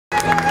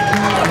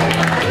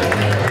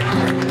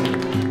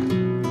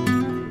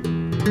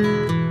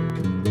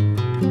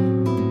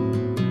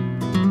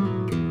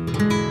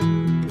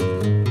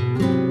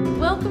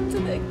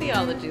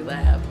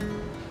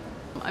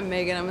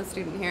Megan. I'm a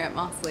student here at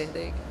Moss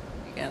Landing,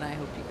 and I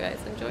hope you guys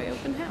enjoy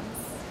open house.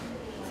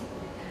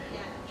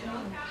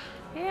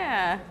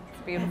 Yeah,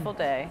 it's a beautiful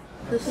day.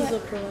 This is a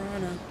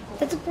piranha.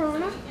 That's a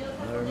piranha?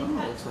 I don't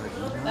know. It looks like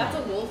a That's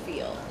a wolf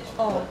eel.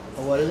 Oh.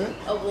 what is it?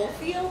 A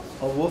wolf eel?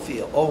 A wolf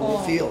eel. Oh,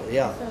 wolf eel.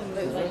 Yeah.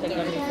 Like the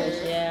gummy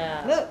fish,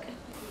 yeah.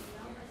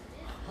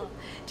 Look.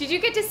 Did you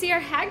get to see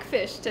our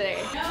hagfish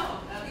today? No.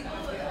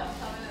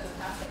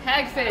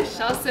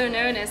 Hagfish, also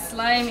known as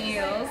slime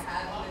eels.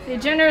 They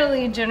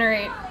generally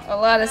generate a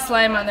lot of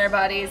slime on their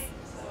bodies.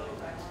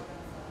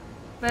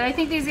 But I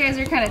think these guys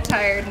are kind of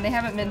tired and they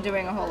haven't been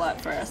doing a whole lot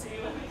for us.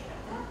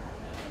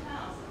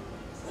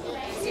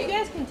 So you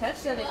guys can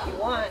touch that if you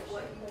want.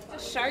 The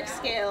shark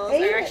scales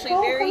are actually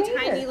very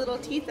tiny little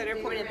teeth that are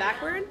pointed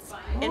backwards.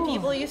 And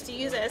people used to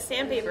use it as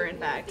sandpaper, in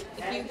fact.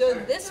 If you go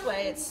this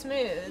way, it's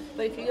smooth.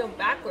 But if you go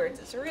backwards,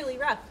 it's really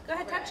rough. Go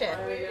ahead, touch it.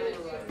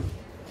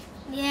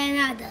 Yeah,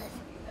 no, it does.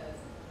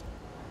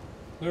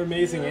 They're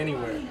amazing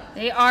anywhere.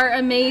 They are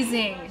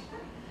amazing.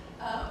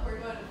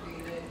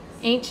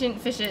 Ancient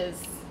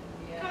fishes.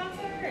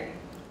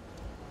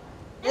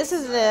 This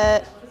is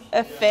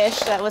a fish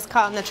that was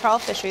caught in the trawl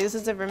fishery. This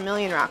is a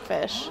vermilion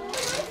rockfish.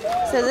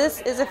 So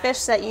this is a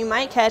fish that you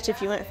might catch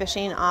if you went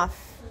fishing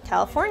off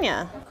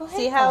California.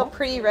 See how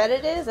pretty red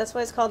it is? That's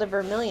why it's called a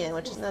vermilion,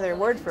 which is another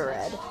word for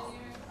red.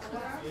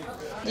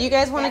 Do you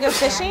guys want to go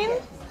fishing?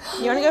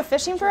 You want to go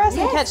fishing for us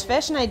and catch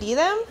fish and ID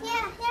them?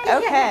 Yeah.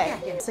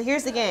 Okay. So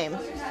here's the game.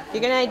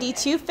 You're going to ID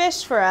 2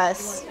 fish for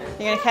us.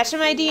 You're going to catch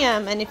them, ID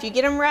them, and if you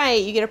get them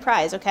right, you get a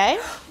prize, okay?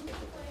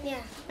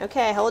 Yeah.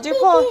 Okay, hold your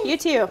pole. You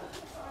too.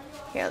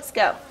 Here, let's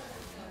go.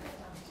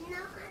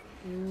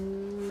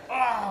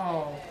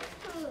 Oh!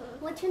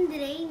 Which one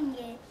did Aiden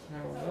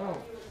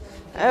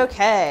get?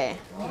 Okay,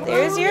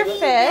 there's your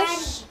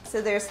fish.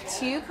 So there's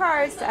 2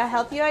 cards to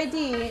help you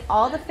ID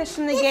all the fish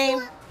in the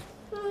game.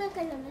 Look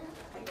at them.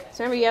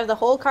 So remember, you have the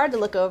whole card to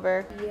look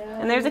over.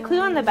 And there's a clue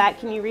on the back.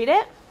 Can you read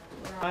it?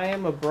 I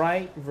am a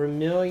bright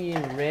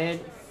vermilion red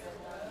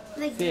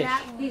Like fish.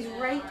 that one. He's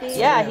right there.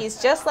 Yeah,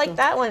 he's just like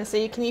that one.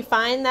 So can you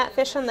find that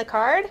fish on the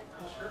card?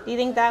 Do you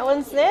think that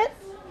one's it?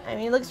 I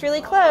mean, it looks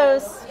really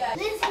close.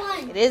 This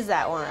one. It is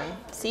that one.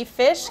 See,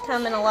 fish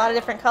come in a lot of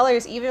different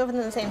colors, even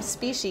within the same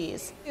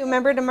species.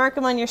 Remember to mark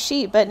them on your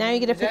sheet, but now you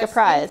get to pick a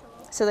prize.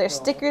 So there's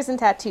stickers and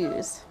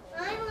tattoos.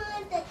 I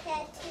want the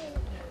tattoo.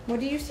 What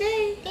do you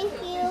say? Thank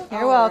you.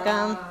 You're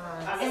welcome.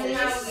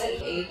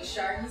 Age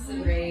sharks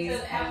and rays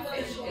and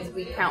fish is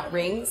we count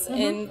rings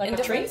in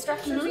different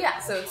structures. Yeah,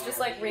 so it's just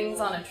like rings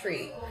on a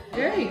tree.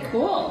 Very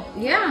cool.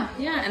 Yeah.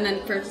 And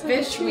then for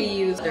fish, we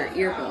use their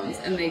ear bones,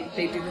 and they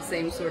do the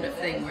same sort of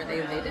thing where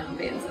they lay down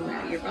bands in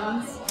their ear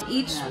bones.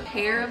 Each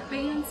pair of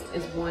bands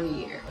is 1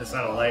 year. It's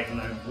not a light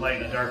and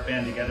a dark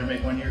band together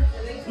make 1 year?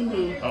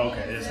 Mm-hmm. Oh,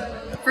 okay, it is that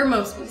way. For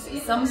most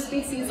species. Some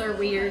species are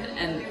weird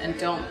and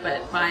don't,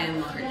 but by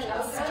and large,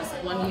 it's just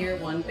 1 year,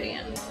 1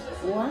 band.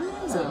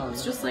 Wow. So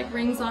it's just like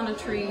rings on a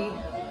tree.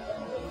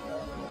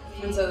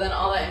 And so then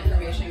all that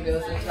information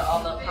goes into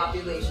all the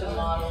population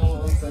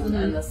models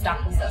and the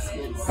stock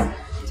assessments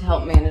to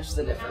help manage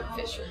the different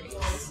fisheries.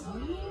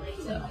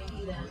 So,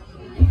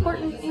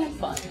 important and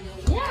fun.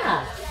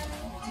 Yeah.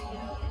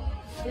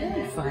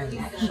 Very fun,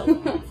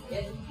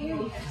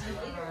 actually.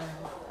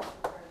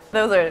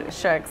 Those are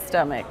shark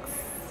stomachs.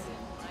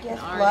 Yes,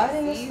 blood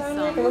in the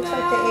stomach. It looks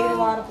like they ate a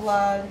lot of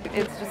blood.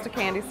 It's just a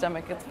candy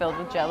stomach. It's filled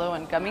with Jell-O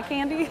and gummy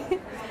candy.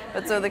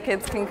 But so the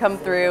kids can come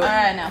through. All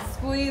right, now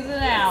squeeze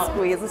it out.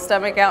 Squeeze the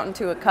stomach out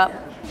into a cup.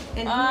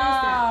 And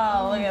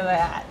oh, look at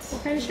that.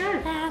 What kind of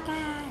shark?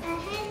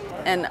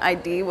 And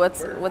ID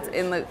what's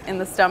in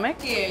the stomach.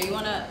 Here, you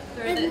wanna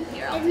throw it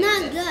here? It's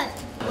not good.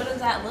 What does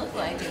that look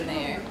like in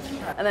there?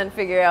 And then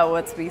figure out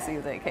what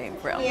species it came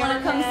from. Yeah,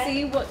 Wanna come okay.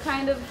 see what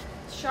kind of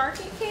shark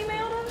it came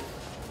out of?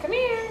 Come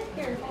here.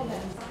 Here, hold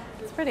this.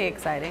 It's pretty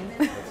exciting.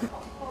 Do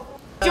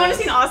you want to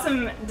see an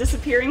awesome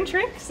disappearing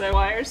trick? So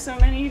why are so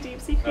many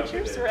deep sea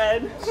creatures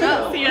red?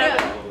 Oh,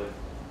 Yeah.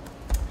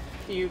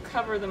 You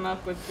cover them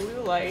up with blue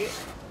light.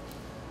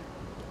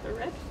 The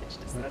red fish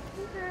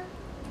disappear.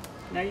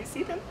 Now you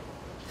see them.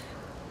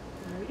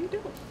 Now you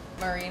don't.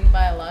 Marine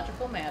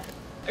biological magic.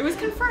 It was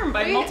confirmed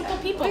by multiple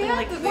people. They're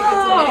like, to be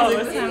whoa!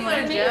 amazing. And I'm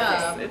like, Good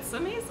job. It's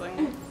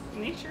amazing.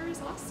 Nature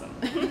is awesome.